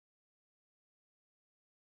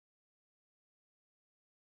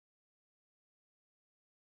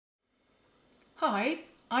Hi,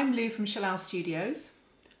 I'm Lou from Shalal Studios.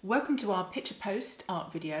 Welcome to our Picture Post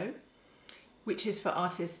art video, which is for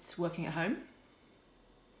artists working at home.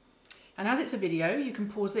 And as it's a video, you can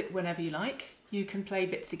pause it whenever you like, you can play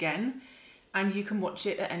bits again, and you can watch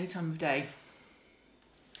it at any time of day.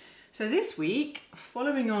 So this week,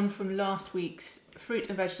 following on from last week's fruit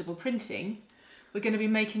and vegetable printing, we're going to be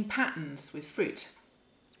making patterns with fruit.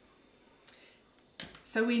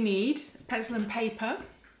 So we need pencil and paper,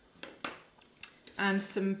 and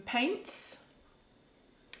some paints,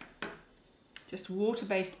 just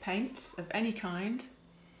water-based paints of any kind,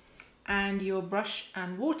 and your brush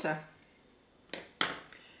and water.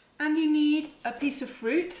 And you need a piece of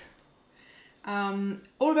fruit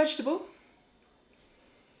or a vegetable.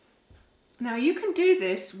 Now you can do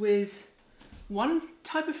this with one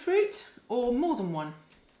type of fruit or more than one.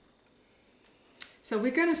 So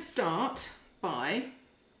we're going to start by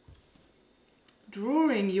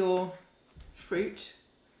drawing your fruit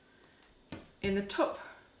in the top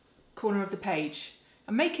corner of the page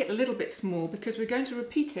and make it a little bit small because we're going to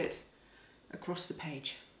repeat it across the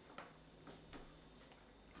page.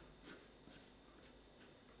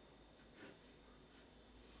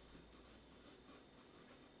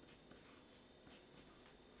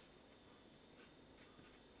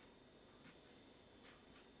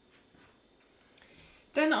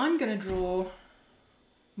 Then I'm going to draw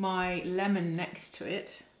my lemon next to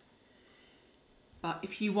it. But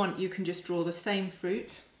if you want, you can just draw the same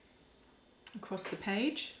fruit across the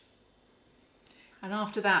page. And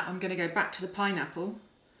after that, I'm going to go back to the pineapple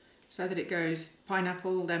so that it goes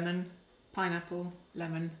pineapple, lemon, pineapple,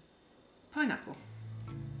 lemon, pineapple.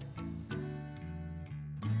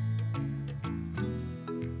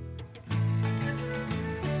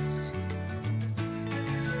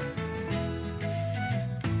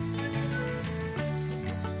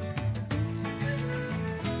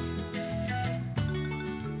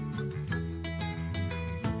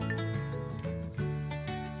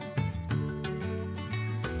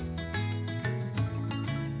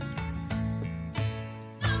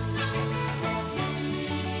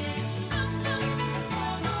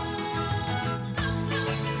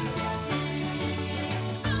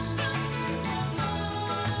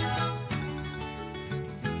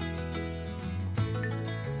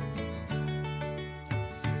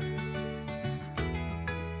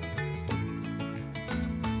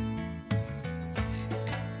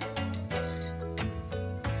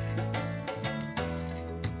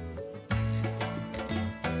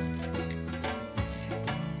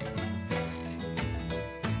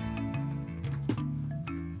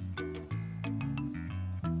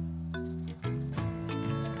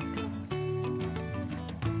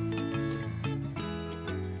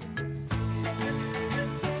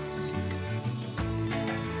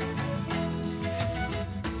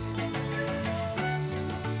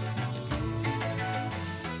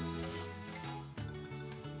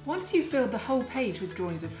 Once you've filled the whole page with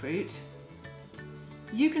drawings of fruit,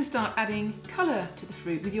 you can start adding colour to the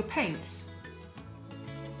fruit with your paints.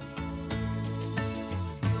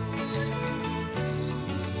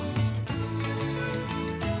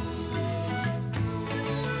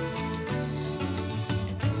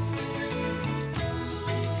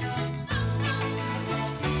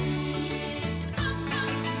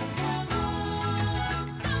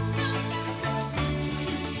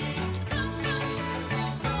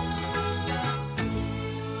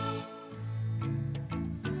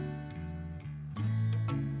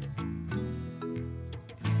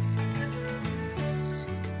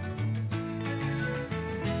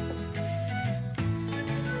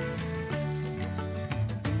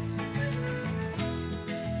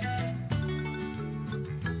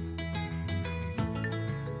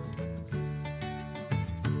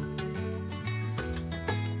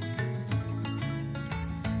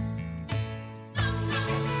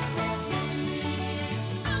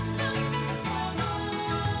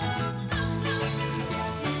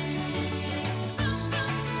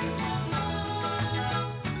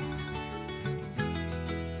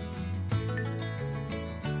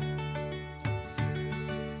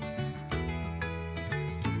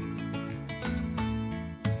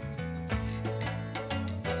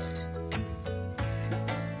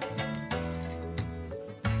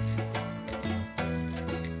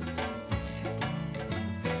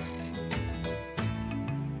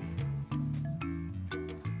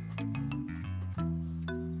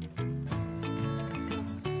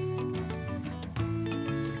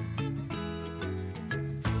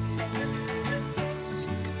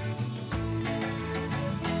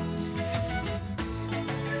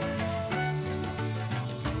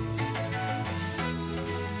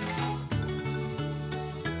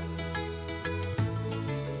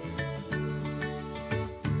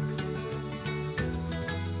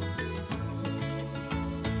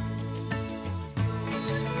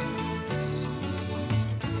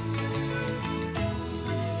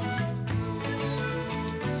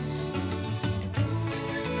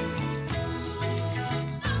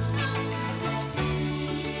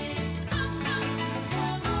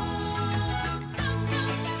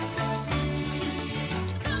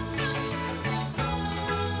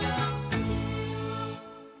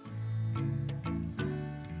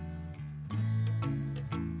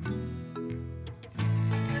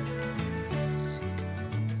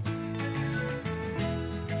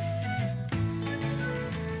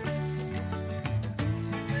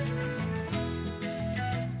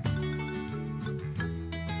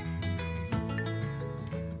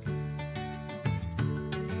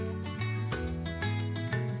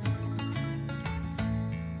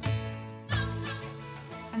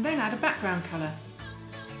 then add a background colour.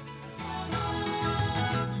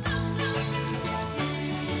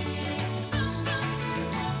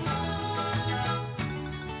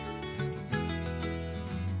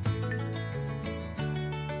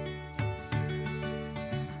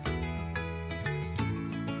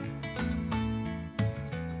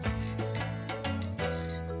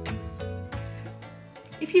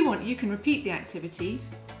 If you want, you can repeat the activity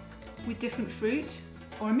with different fruit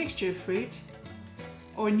or a mixture of fruit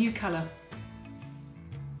or a new colour.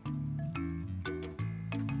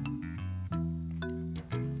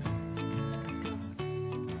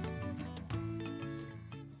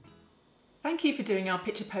 Thank you for doing our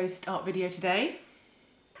picture post art video today.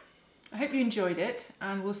 I hope you enjoyed it,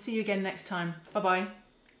 and we'll see you again next time. Bye bye.